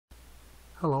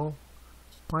Hello,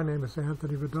 my name is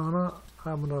Anthony Bldg.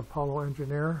 I'm an Apollo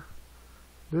engineer.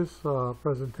 This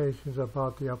presentation is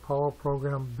about the Apollo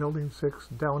program Building 6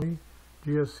 Downey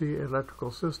GSC Electrical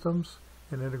Systems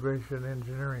and Integration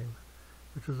Engineering,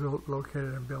 which is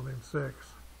located in Building 6.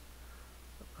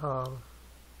 I'm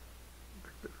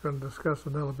going to discuss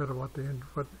a little bit about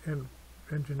what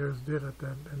engineers did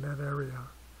in that area.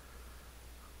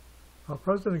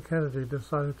 President Kennedy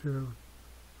decided to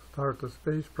start the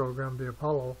space program, the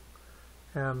Apollo,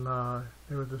 and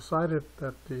it was decided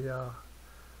that the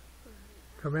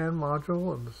command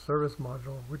module and the service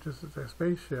module, which is a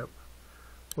spaceship,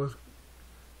 was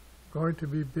going to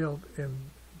be built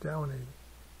in Downey,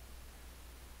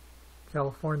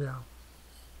 California.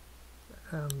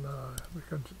 And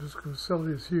because this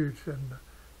facility is huge, and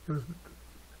it was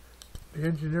the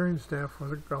engineering staff for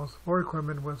the ground support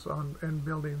equipment was in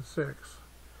Building 6.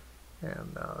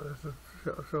 And this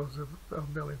shows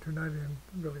Building 290 and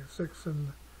Building 6,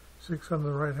 and 6 on the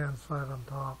right-hand side on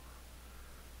top.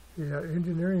 The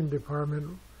engineering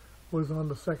department was on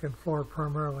the second floor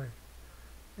primarily,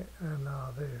 and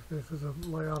this is a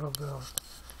layout of the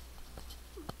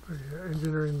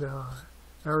engineering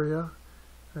area.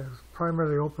 It was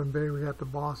primarily open bay. We had the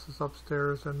bosses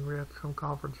upstairs, and we had some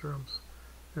conference rooms.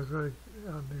 It was very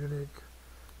unique.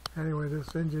 Anyway,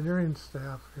 this engineering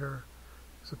staff here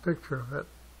is a picture of it.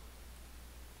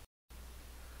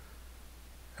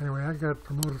 Anyway, I got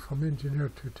promoted from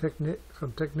engineer to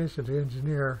from technician to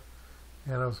engineer,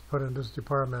 and I was put in this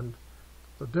department.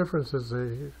 The difference is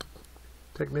the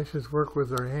technicians work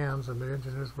with their hands, and the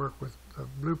engineers work with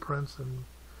blueprints and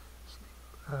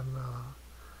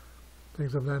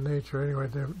things of that nature. Anyway,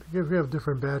 we have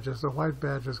different badges. The white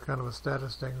badge is kind of a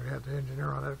status thing. We had the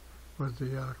engineer on it, with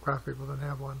the craft people didn't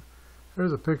have one.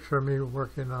 Here's a picture of me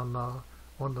working on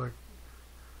one of the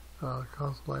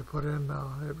console I put in.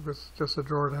 It was just a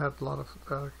drawer that had a lot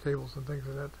of cables and things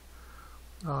in it.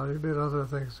 He did other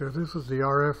things too. This is the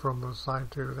RF room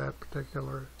assigned to that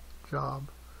particular job,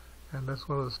 and that's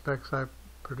one of the specs I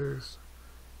produced.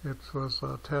 It was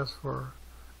a test for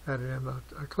adding in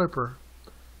a clipper,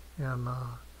 and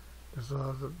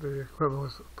the equipment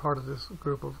was part of this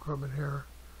group of equipment here.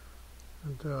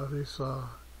 And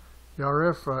the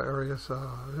RF areas,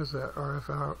 this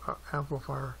RF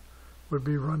amplifier would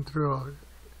be run through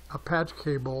a patch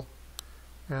cable,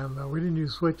 and we didn't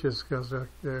use switches because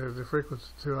the frequency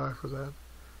is too high for that,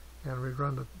 and we'd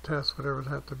run the test whatever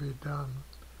had to be done.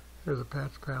 Here's a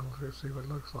patch panel to see what it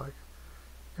looks like.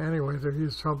 Anyway, they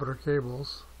used trumpeter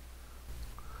cables.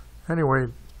 Anyway,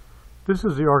 this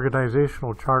is the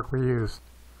organizational chart we used.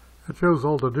 It shows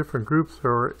all the different groups that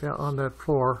are on that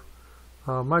floor.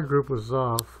 My group was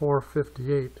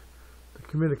 458, the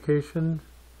communication,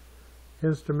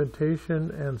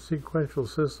 instrumentation, and sequential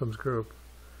systems group.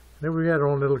 And then we had our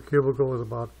own little cubicle with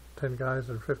about 10 guys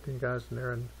and 15 guys in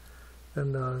there.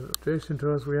 And adjacent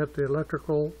to us, we had the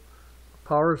electrical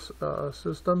power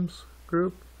systems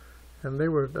group, and they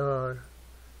were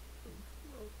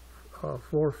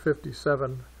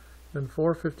 457. Then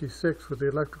 456 with the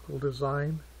electrical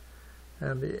design,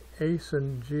 and the ACE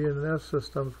and G&S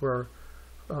systems were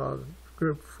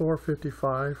group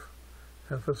 455,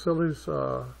 and facilities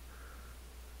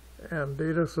and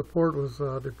data support was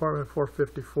Department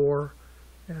 454,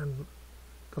 and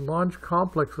the launch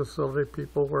complex facility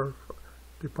people were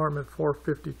Department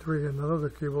 453 in another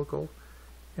cubicle,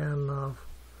 and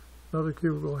another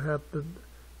cubicle had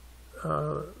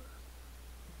the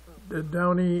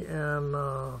Downey and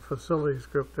facilities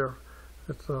group there.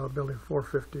 It's building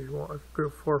 451,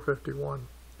 group 451.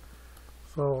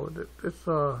 So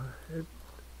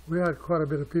we had quite a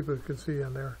bit of people you can see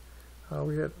in there.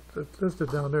 We had it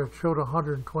listed down there. It showed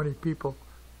 120 people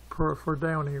for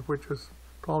Downey, which was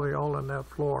probably all on that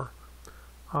floor.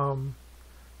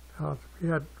 We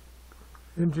had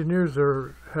engineers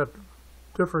there had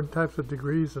different types of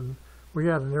degrees, and we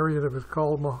had an area that was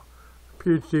called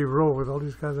PhD row with all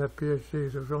these guys that had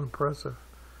PhDs. It was real impressive.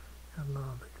 And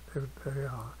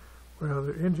well,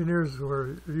 the engineers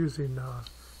were using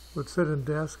would sit in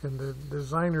desk, and the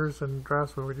designers and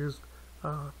draftsmen would use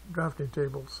drafting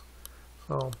tables.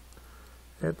 So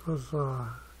it was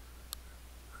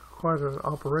quite an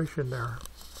operation there.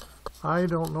 I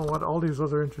don't know what all these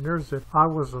other engineers did. I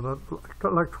was an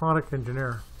electronic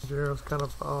engineer. I was kind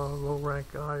of a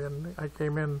low-rank guy, and I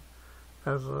came in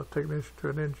as a technician to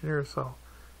an engineer, so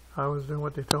I was doing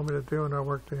what they told me to do, and I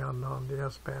worked on the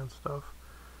S-band stuff.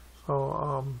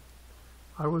 So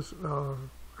I was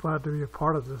glad to be a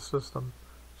part of this system.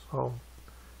 So,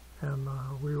 and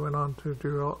we went on to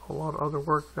do a lot of other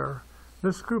work there.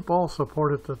 This group all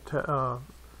supported the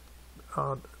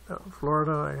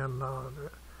Florida, and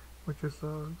which is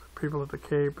people at the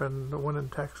Cape, and the one in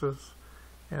Texas,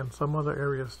 and some other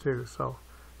areas too. So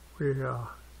it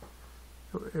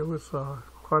was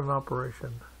quite an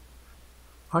operation.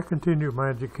 I continued my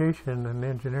education in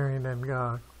engineering and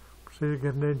proceeded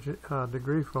to get a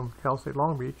degree from Cal State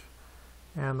Long Beach,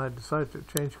 and I decided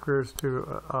to change careers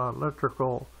to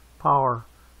electrical power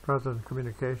rather than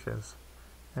communications.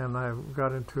 And I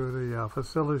got into the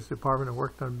facilities department and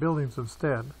worked on buildings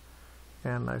instead.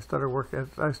 And I started working.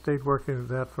 I stayed working at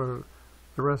that for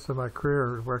the rest of my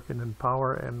career, working in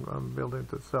power and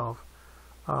buildings itself.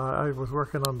 I was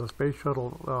working on the space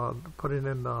shuttle, putting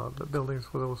in the buildings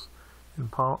for those in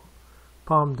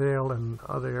Palmdale and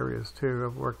other areas too.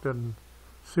 I've worked in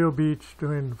Seal Beach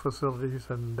doing facilities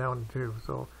and Downey too.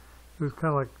 So it was kind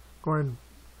of like going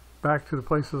back to the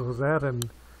places I was at and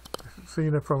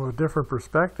seeing it from a different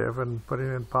perspective and putting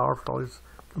in power for all these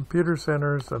computer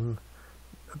centers and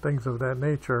things of that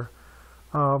nature.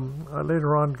 I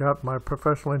later on got my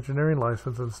professional engineering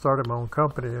license and started my own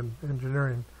company in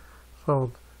engineering.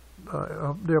 So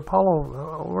the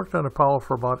Apollo, I worked on Apollo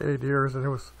for about 8 years, and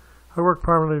I worked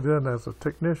primarily then as a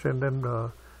technician. Then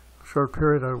a short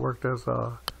period I worked as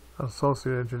an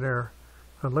associate engineer,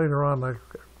 and later on I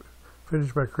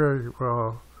finished my career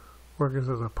working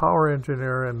as a power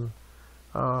engineer, and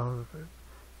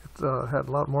it had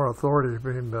a lot more authority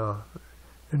being the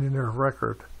engineer of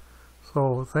record.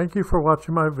 So thank you for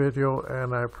watching my video,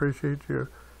 and I appreciate your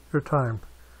time.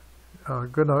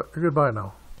 Goodbye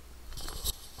now.